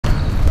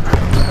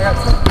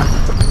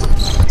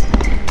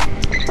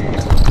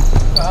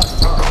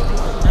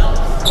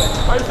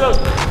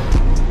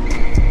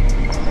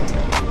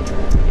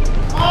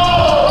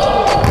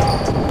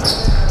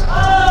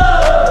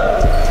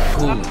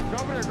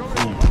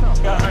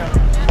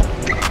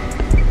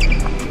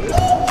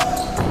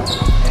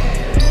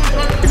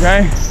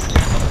Okay.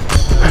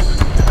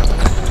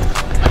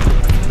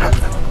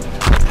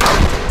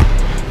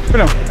 Put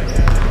him.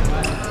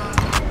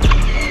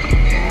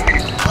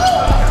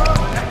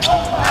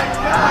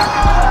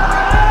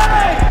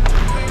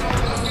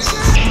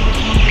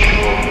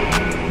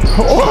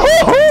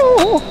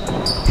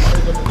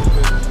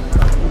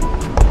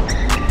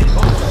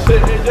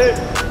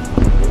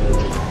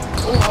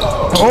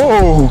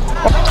 Oh!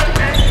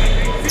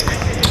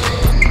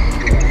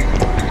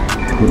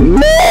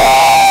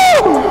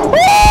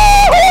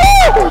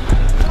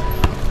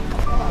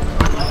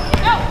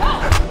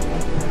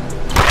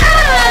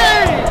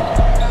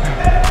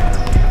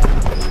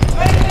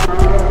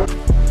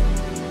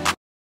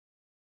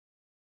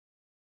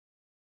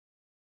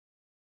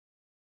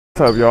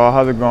 What's up, y'all?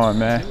 How's it going,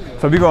 man?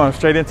 So we going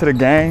straight into the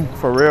game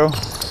for real?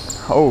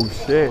 Oh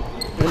shit!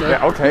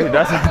 Yeah, okay,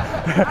 that's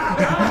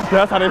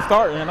that's how they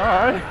start, man. All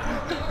right.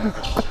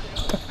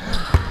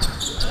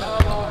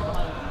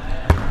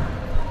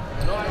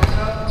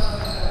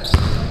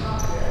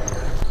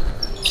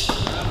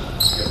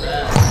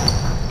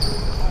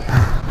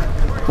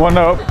 One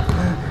up.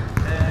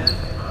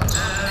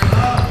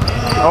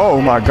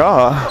 Oh my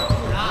God.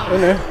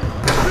 In there.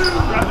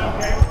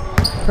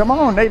 Come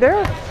on, they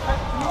there.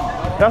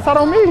 That's not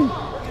on me.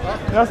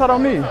 That's not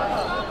on me.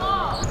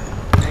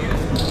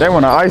 They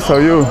want to ISO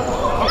you.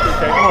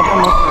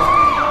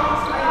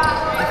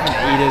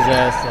 Eat his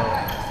ass up.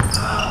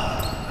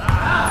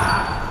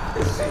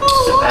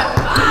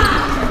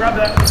 Grab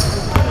that.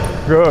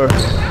 Good.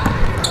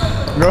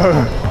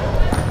 Good.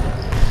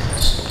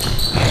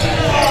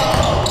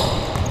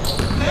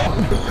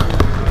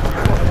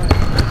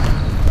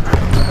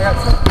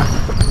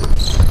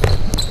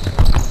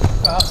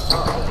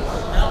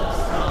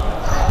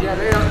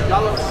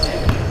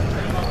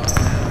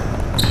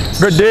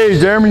 Good day,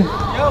 Jeremy. Yo,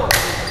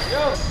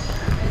 yo.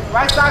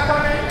 Right side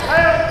coming.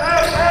 Hey,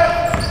 hey, hey.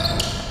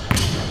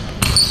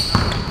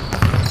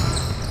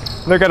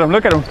 Look at him,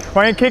 look at him.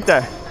 Why ain't kick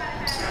that?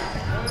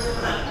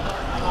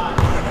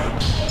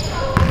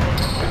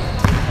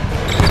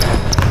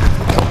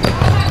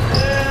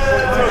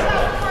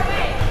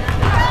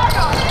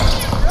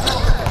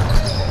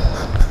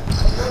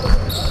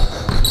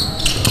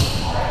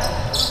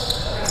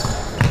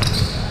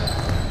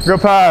 Good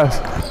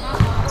pass.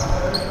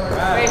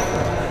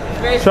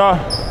 Shot.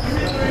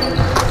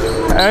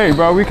 Hey,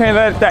 bro, we can't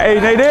let that. Hey,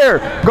 they there.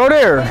 Go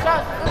there.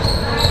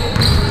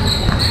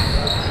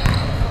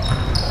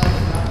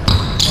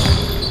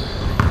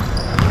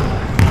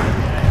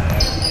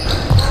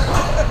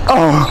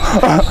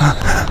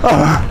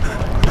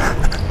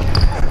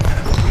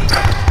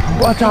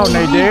 Watch out,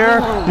 they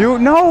there. You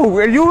no,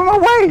 you in my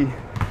way.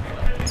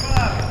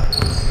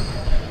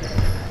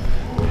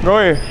 Go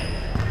ahead.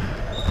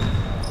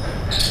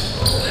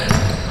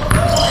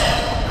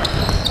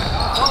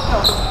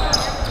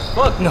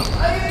 Fuck no.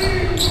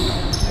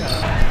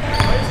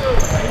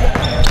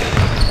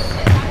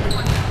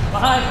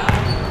 Behind.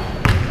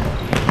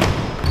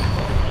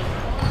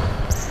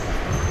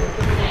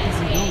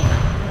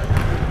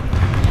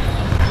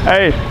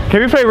 Hey, can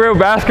we play real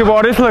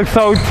basketball? This looks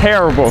so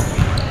terrible.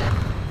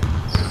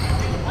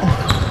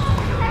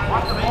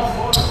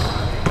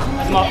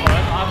 That's my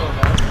fault. I'll go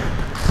back.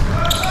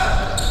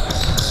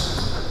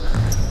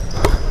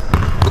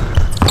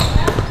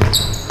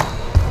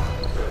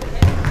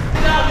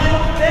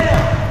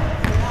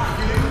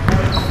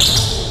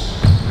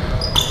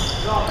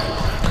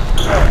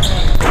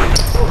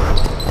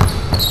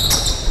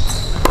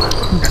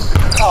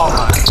 Oh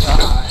my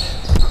gosh.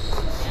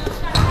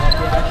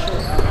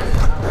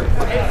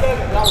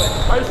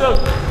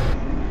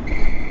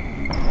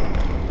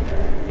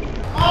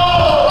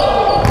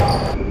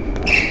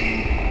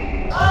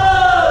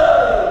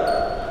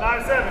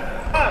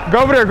 Go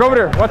over there, go over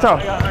there. Watch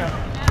out.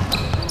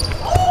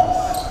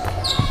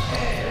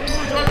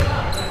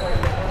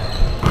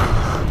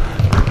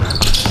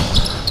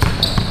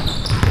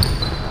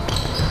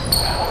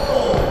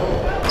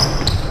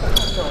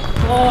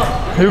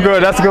 You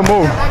good, that's a good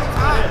move.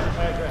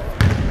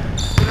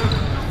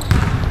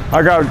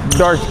 I got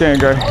dark skin,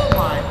 guy.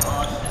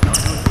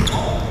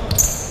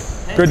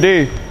 Good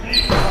D.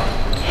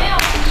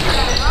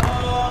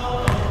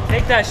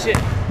 Take that shit.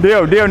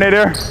 Deal, Nate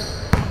there.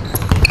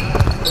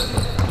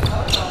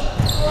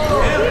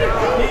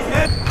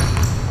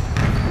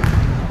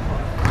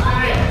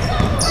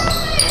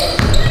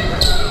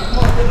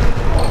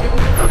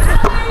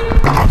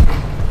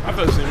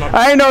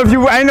 I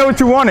ain't know what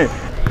you wanted.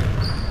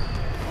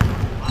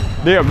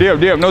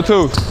 Deal, no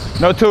twos.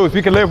 No twos,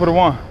 we can live with a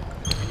one.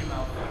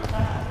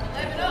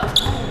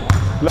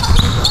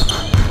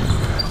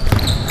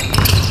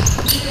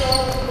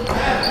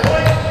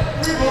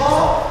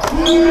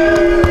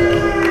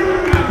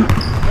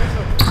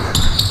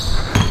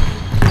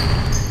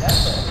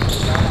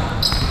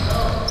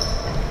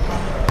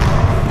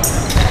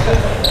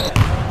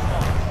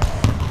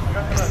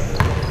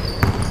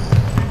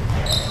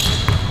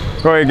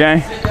 Go ahead,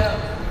 gang.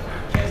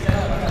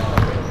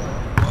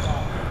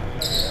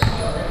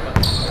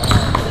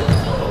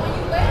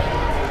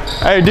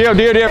 Hey, deal.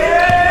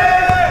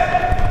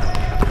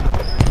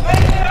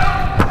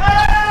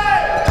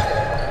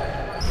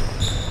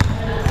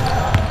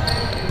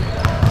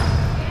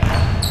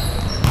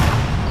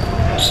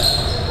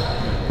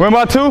 Win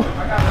by 2?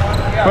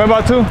 Win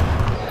by 2?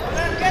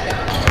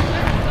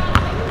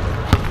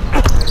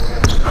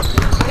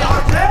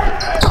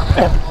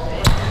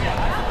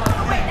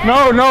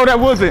 No, that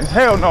wasn't.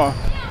 Hell no.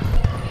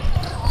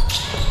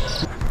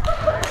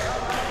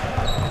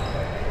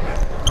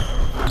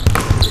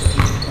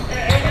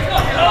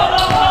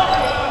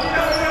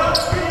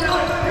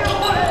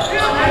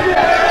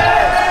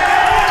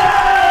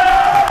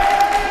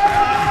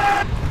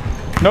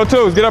 No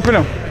twos, get up in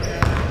them.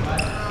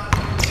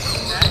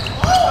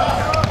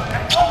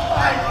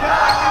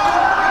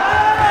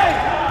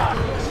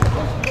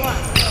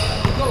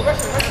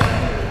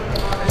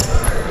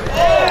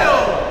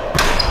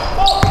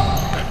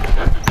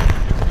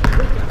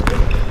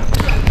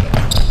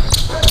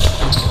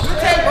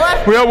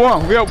 We up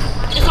one, we up.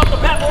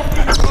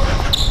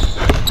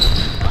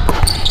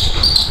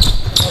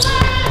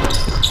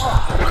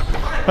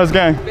 That's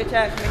game.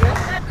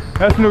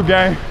 That's new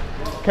game.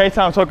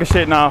 K-Time talking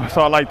shit now,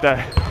 so I like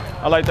that.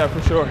 I like that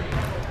for sure.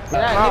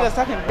 Yeah, niggas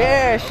talking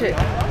bare shit.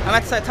 I'm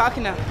about to start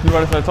talking now. You about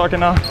to start talking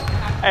now?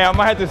 Hey, I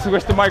might have to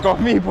switch the mic off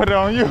me, put it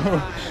on you.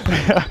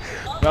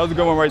 That was a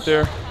good one right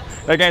there.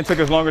 That game took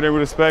us longer than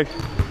we'd expect.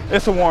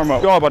 It's a warm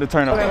up. Y'all about to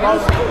turn up.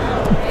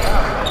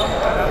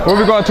 Where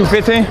we going to,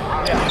 15?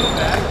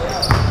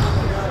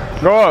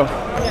 Go up.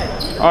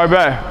 All right,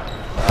 back.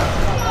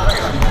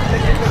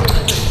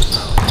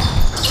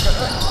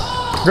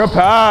 Good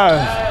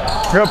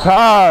pass. Good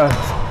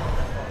pass.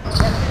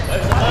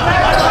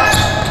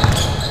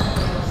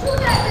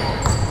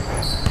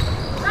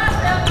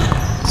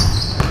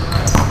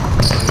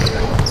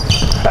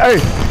 Hey,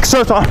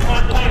 Showtime.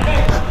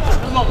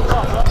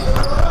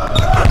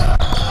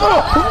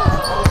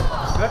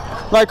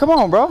 Like, come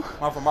on, bro.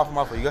 My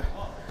fault, you good?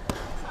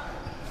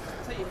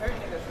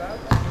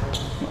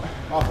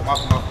 My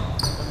fault.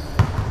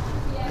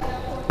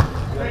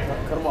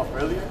 Cut him off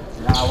earlier?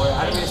 Nah, well,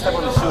 I didn't mean to step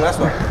on the shoe. That's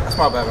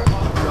my bad, man.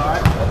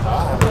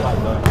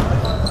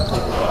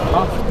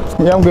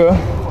 Yeah, I'm good.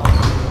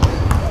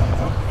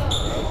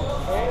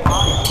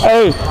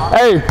 Hey,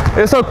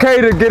 it's okay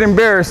to get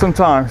embarrassed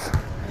sometimes.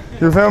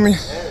 You feel me?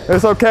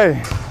 It's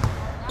okay.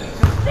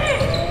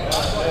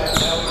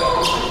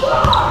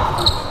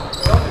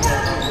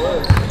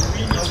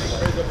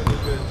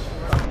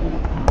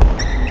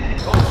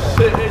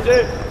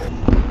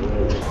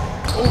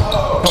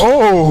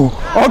 Oh,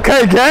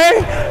 okay,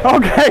 gang.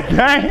 Okay,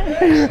 gang.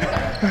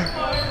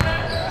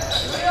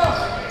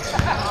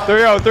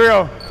 3-0,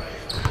 3-0.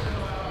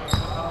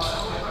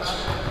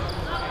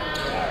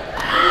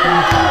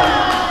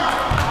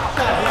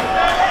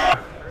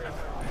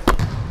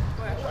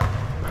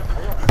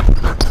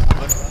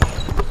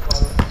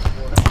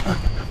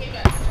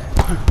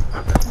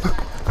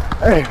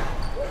 Hey.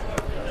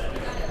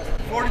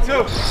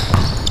 42.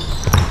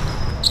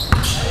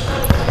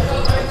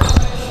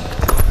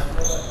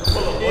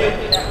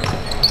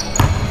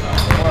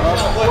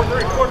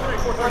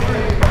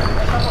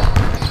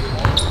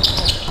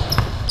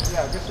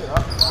 Yeah, good shit,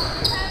 huh?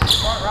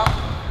 Smart route.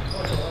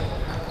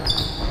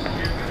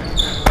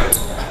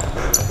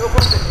 Go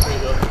push it.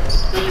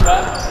 Good, you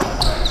bad.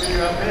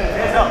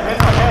 Hands up,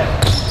 hands.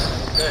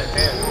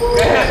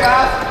 Good hands,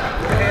 guys.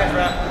 Good hands,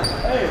 Rap.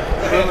 Hey.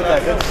 Good with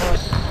that, good.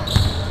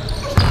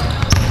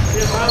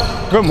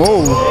 Good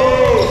move.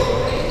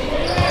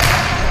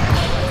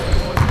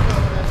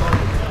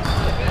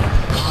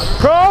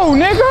 Go,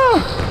 nigga!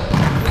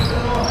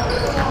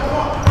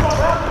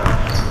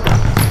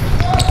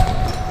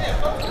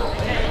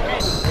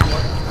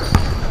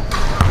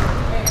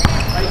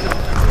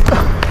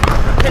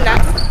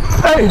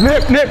 Hey,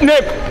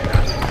 nip.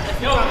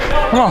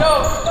 Come on.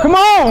 Come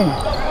on.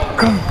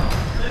 Come.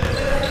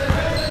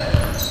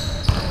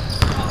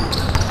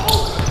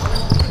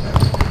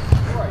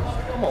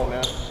 Come on,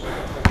 man.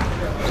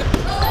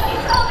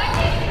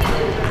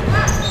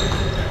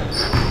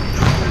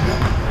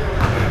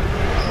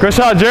 Good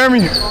shot,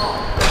 Jeremy.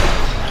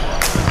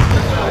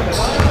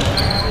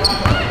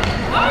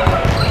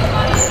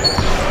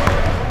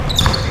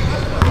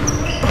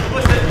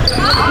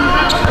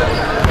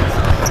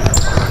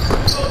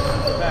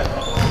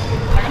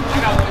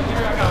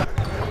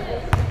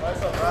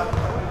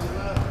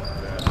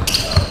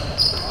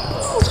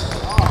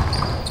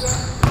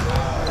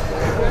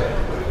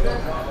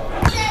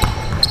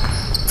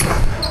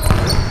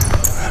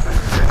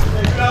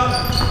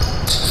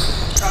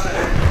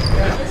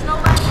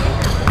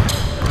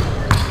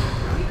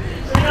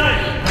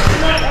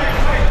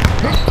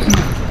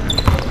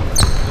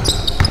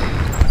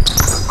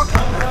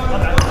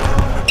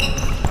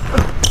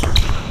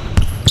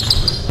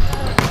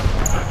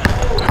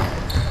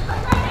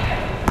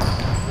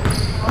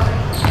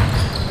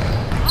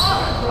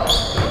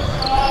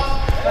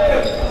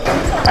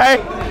 Hey.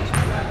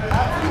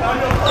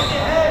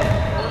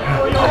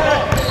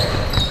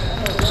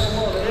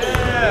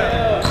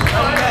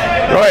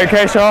 Go ahead,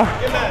 K-Shaw.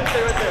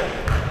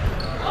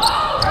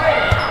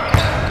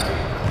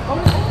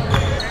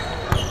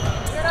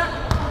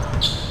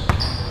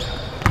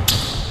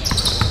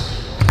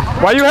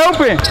 Why you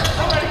helping?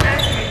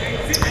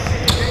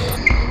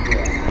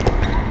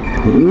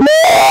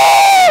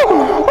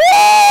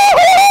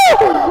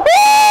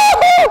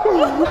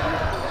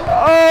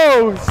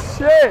 Oh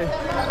shit!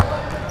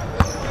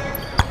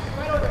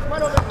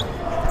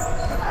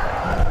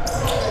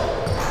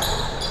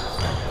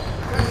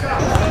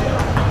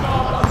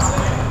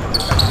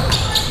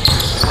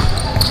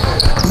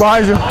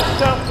 Behind you.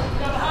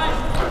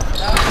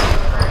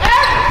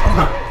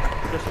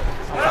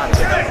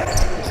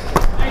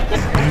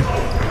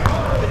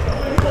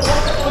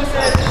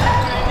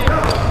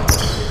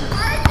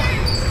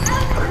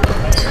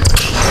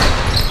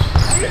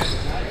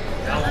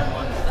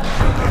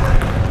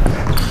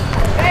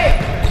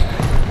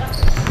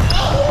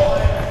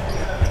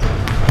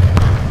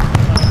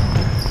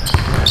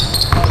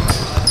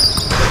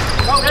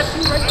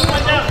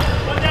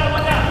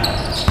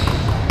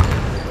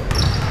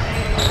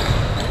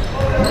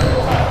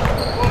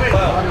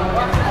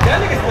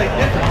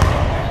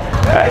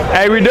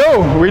 Hey, we do.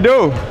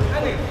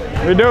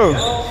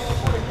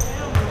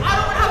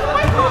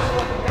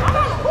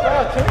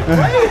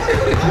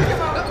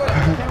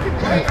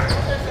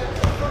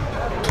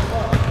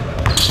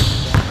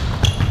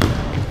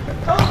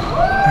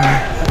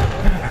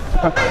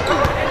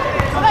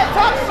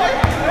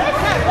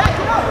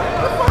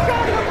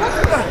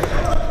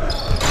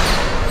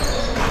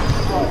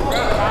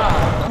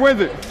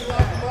 When's it?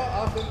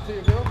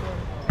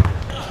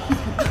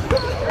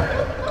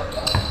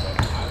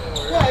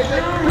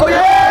 Oh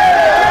yeah!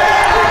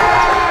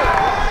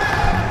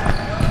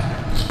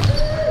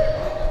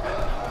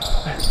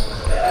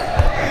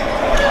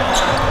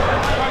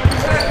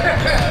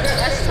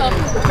 That's tough.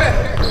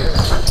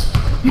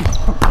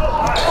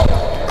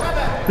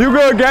 You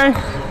good, gang?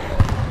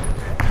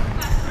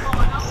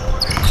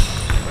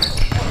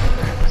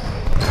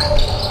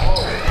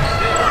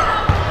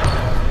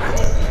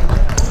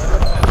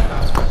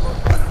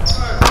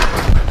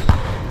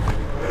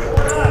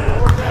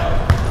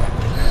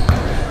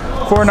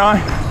 Four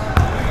 9.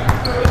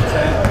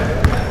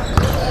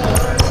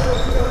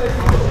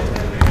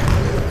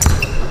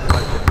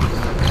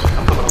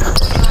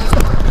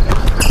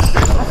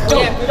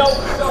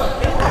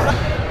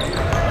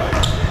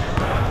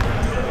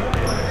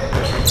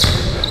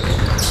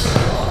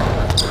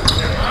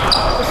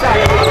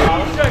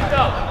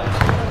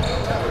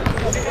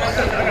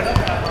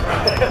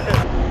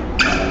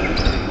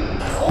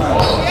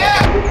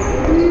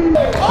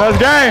 That's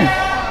game.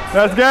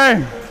 That's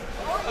game.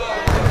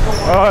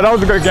 Oh, that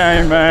was a good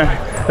game, man.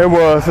 It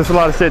was. There's a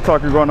lot of shit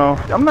talking going on.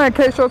 I'm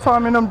letting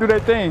Showtime and them do their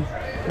thing.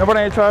 Nobody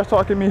ain't trash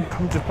talking me.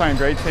 I'm just playing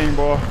great team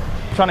ball.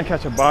 Trying to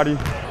catch a body.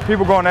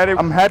 People going at it.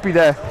 I'm happy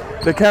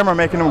that the camera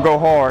making them go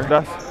hard.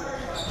 That's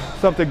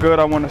something good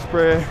I want to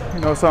spread.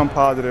 You know, something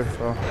positive.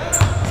 So.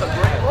 That's a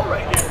great ball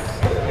right here.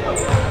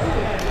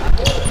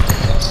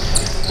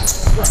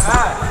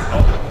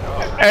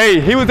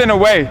 Hey, he was in the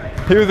way.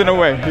 He was in the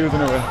way. He was in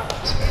the way.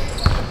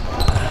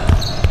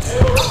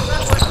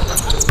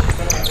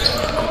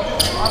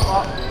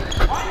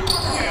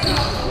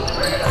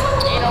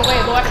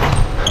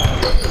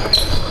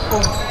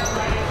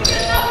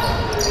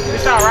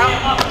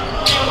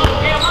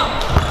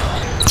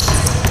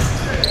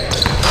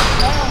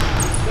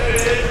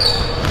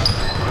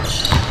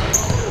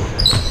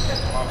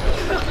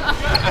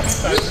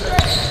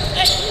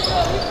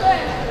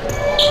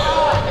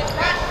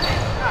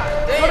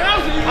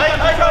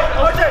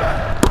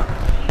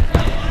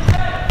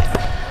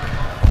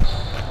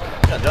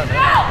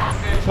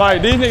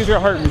 Like, these niggas gonna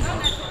hurt me.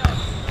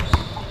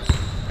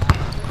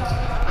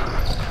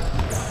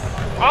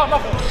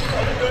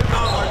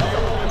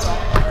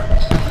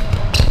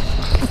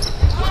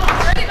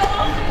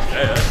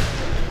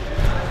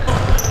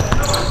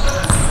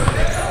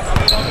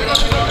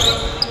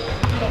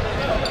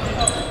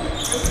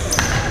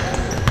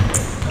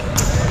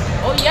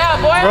 Oh yeah,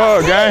 boy.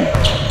 Bro, gang.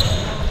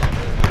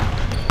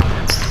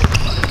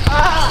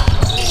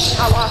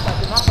 I lost that.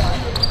 My fault.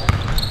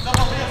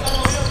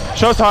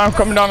 Showtime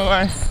coming down the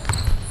lane.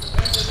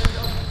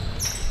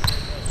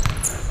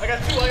 I got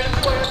two.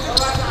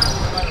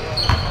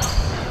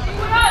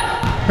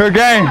 Good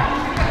game.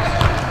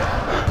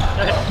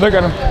 Look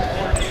at him.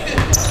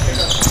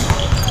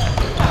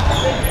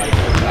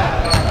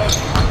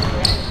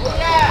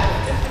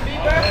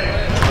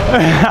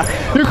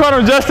 You called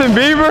him Justin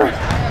Bieber?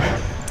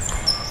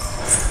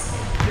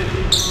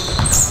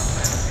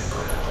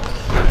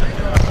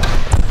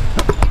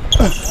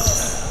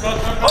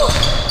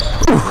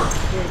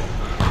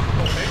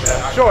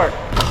 Short.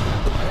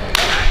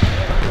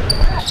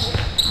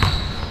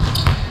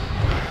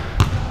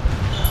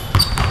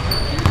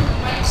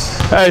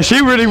 Hey,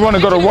 she really want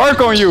to go to work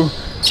on you.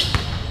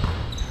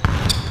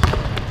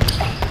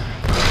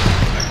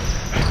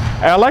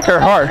 Hey, I like her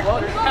heart.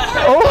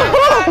 Oh.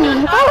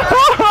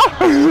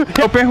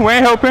 Helping, we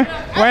ain't helping,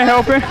 we ain't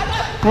helping,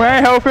 we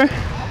ain't helping.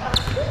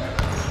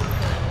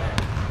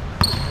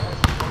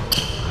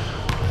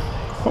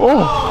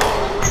 Oh.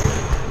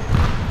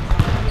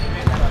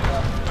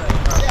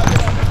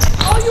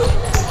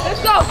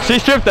 Let's go. She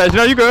stripped that, you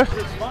know, you good.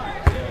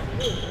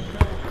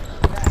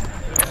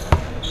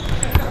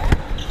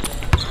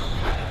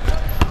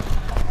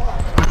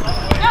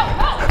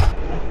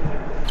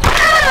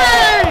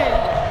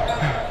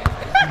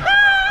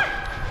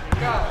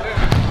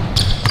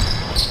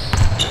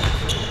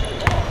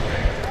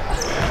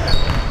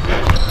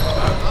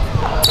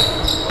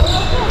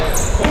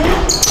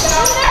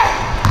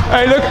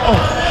 Hey, look.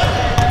 Oh.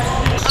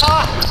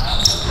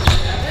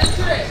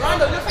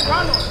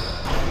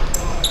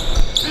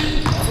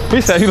 He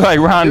said he like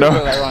Rondo. You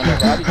look like Rondo,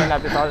 bro. I be getting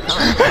out this all the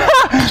time.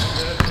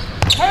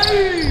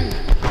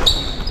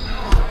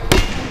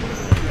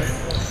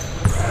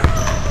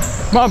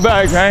 My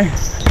bad, gang.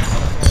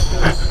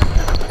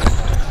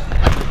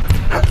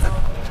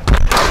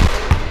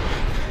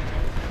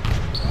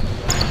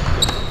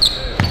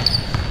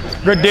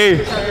 Good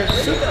D.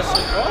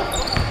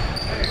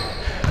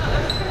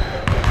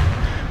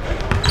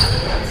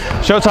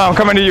 Showtime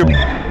coming to you.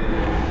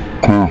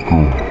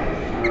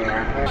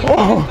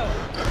 Oh.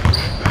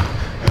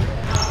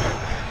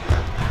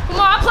 Come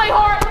on, I play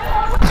hard.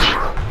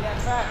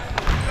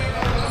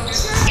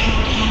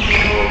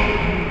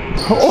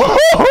 Oh.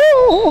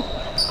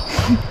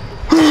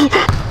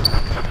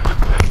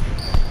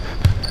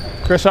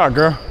 Good shot,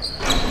 girl.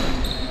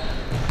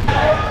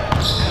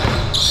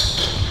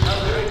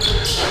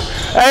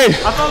 Hey,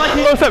 I felt like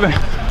he 7.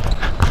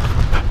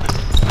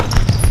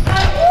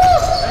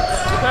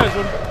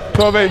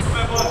 12-8.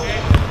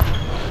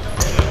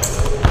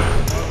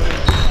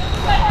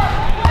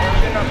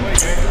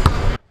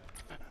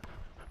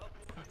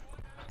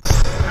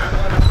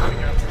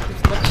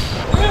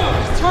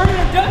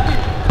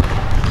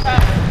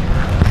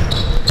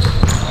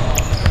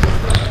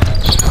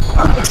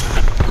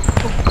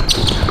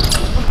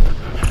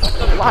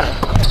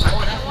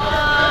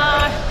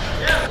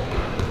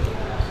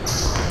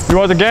 You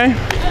want the game?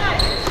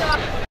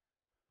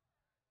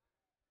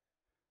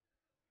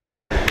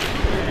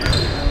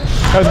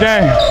 That's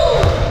game.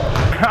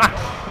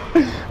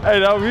 Hey,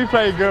 we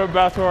played good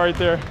basketball right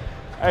there.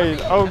 Hey,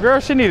 oh girl,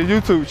 she need a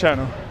YouTube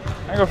channel. I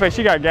ain't gonna fake,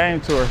 she got game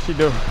to her, she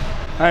do.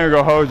 I ain't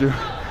gonna hold you.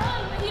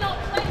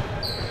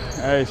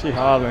 Hey, she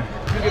hollering.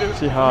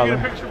 She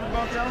hollering.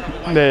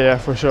 Yeah,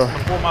 for sure.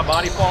 Before my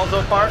body falls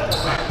apart.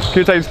 Can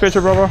you take this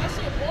picture, bro?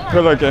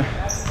 Good looking.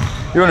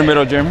 You're in the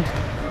middle, Jimmy.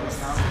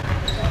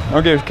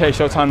 Don't give K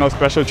Showtime no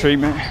special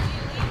treatment.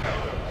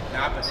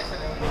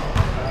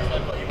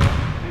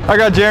 I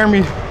got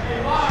Jeremy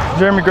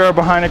girl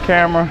behind the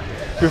camera.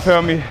 You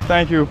feel me?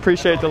 Thank you.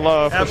 Appreciate the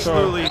love.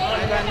 Absolutely. For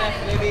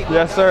sure.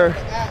 Yes, sir.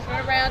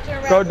 Turn around.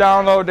 Go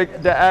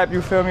download the app.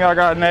 You feel me? I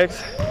got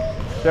next.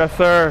 Yes,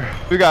 sir.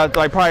 We got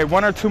like probably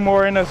 1 or 2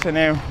 more in us, and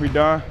then we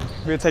done.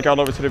 We'll take y'all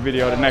over to the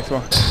video, the next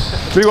one.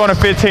 We going to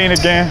 15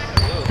 again.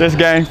 This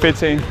game,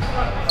 15.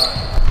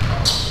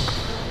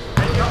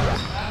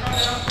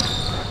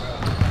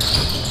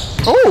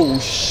 Oh,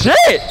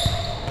 shit!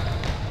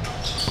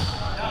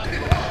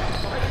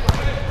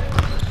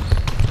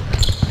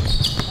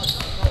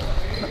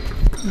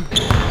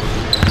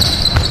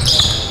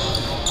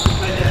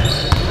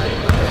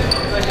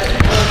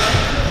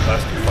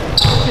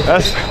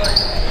 That's...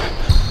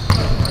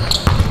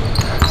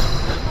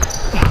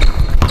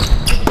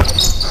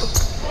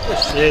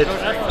 Shit.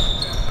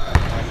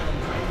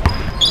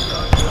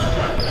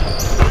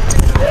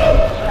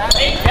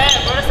 Hey, Dad,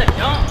 bro, that's a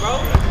dunk, bro.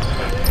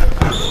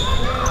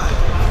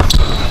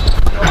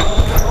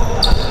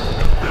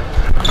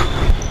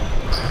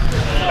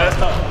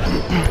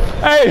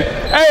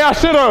 Hey, I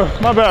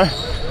should've. My bad.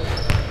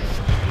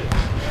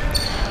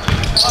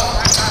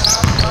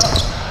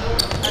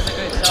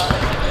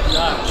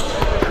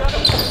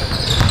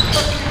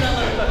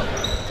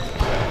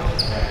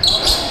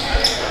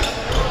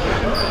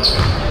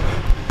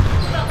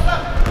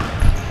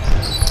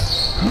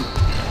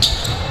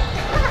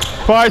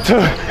 Fighter.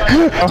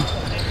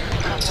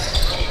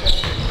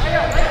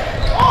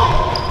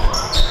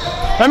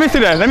 Let me see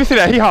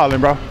that. He hollering,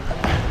 bro.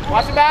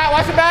 Watch it back.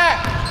 Watch it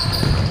back.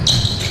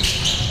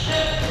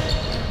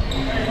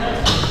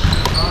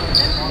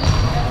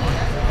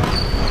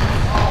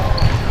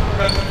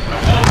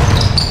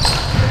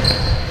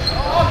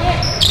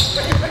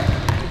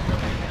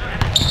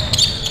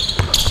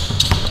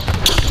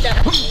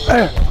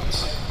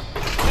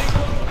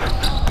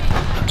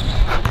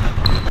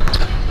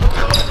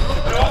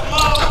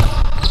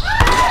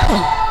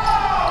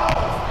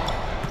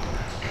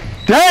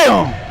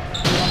 Damn!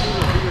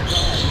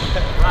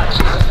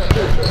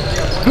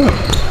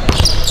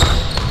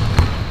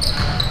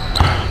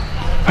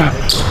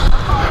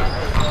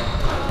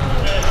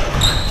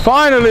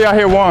 Finally, I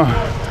hit one.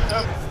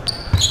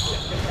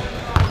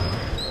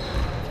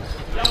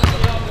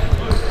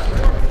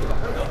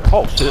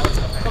 Oh, shit.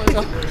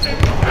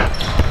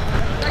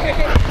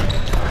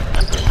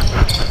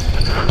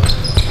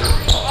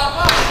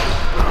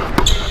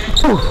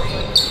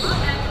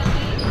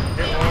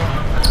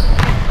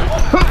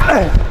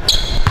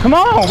 Come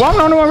on, why am I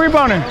the only one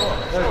rebounding?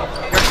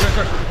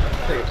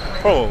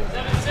 Oh.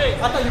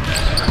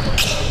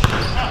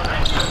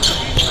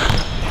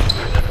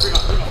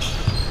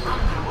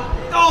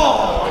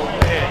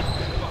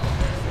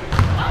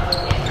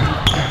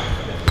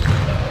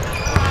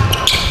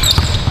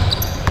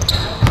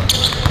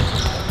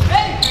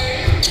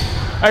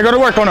 Hey, go to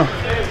work on him.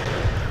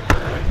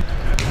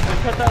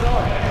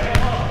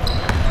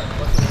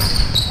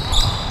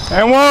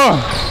 And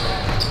one.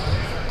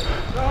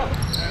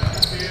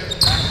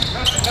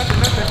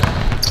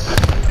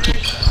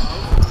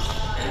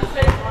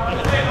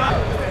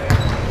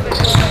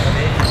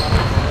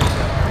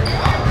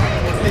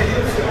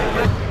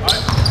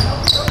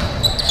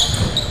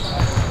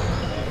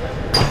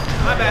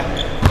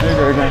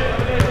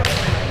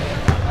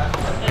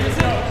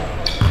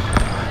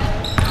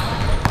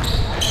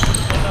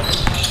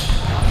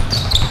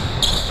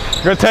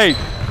 Good take.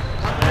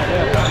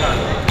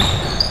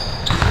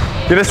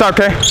 Get this out,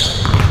 okay?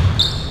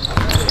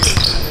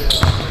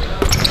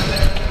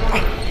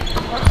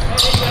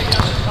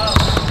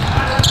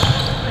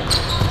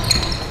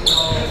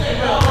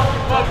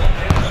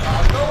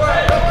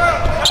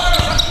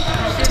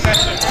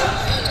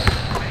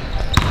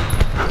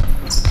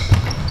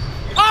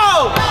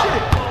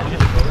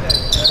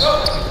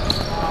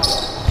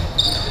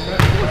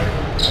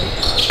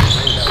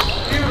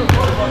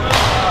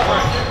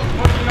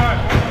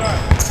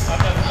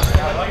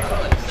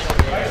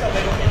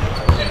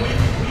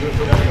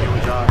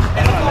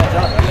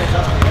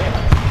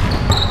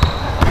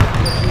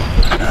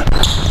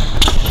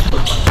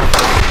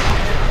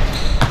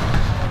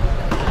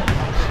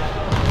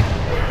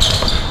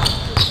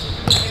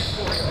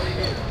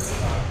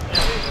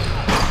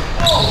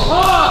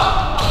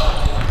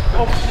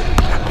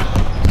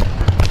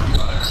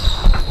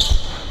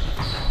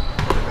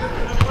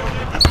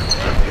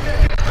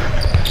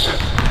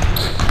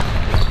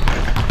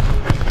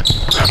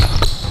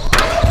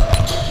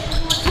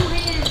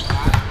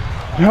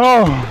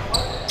 Oh.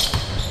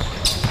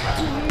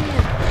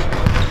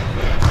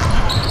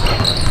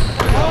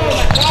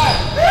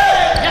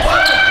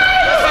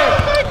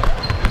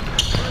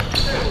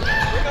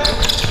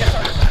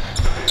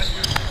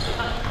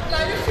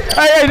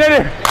 Hey,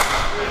 Daddy.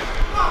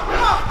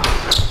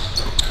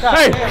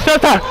 Hey,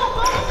 Showtime.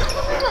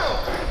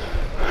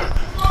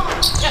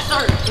 Yes,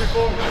 sir.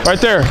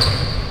 Right there.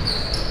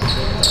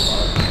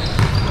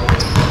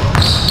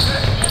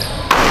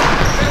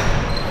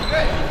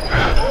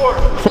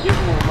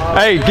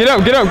 Hey, get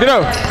up, get up, get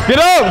up. Get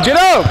up, get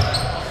up.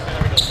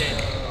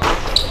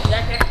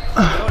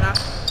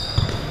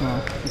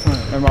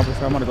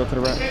 I'm gonna go to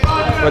the rack.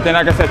 But then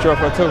I can set you up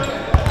for two. Okay,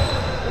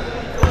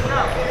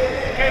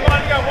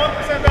 Mon, you got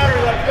 1%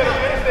 battery left. You gotta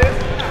finish this.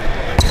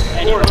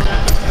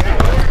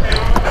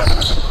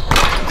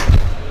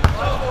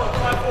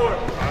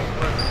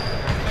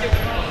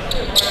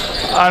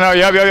 I know,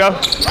 yep.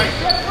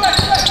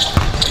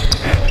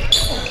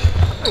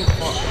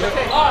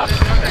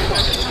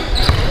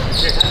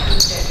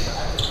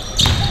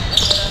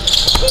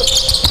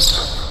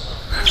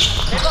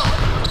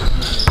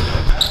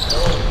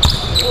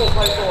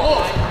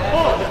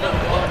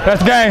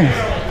 That's game.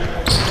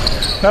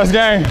 That's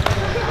game.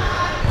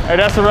 Hey,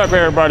 that's a wrap,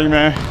 everybody,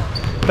 man.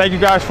 Thank you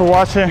guys for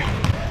watching.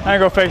 I ain't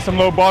gonna fake, some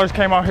little ballers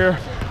came out here.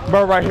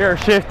 Bro right here,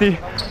 Shifty.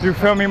 You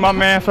feel me? My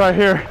man's right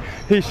here.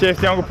 He's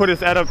Shifty. I'm gonna put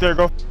his ad up there.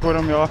 Go with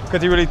him, y'all,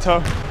 because he really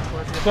tough.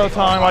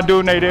 Showtime, my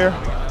dude Nate there.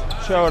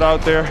 Showed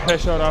out there. They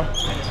showed out.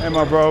 And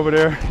my bro over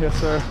there. Yes,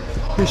 sir.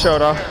 He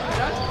showed out.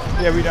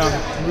 Yeah, we done.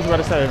 What you about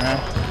to say, man?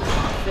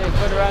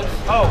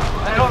 Oh,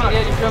 hold on.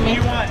 You feel me?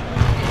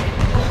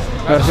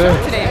 That's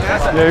it.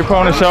 Yeah, you put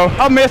on the show.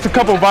 I missed a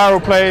couple viral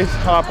plays.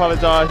 I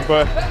apologize,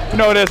 but you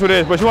know it is what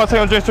it is. But you want to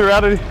take on just to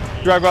reality,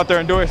 you gotta go out there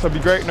and do it. So be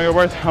great. Know your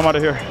worth. I'm out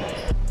of here.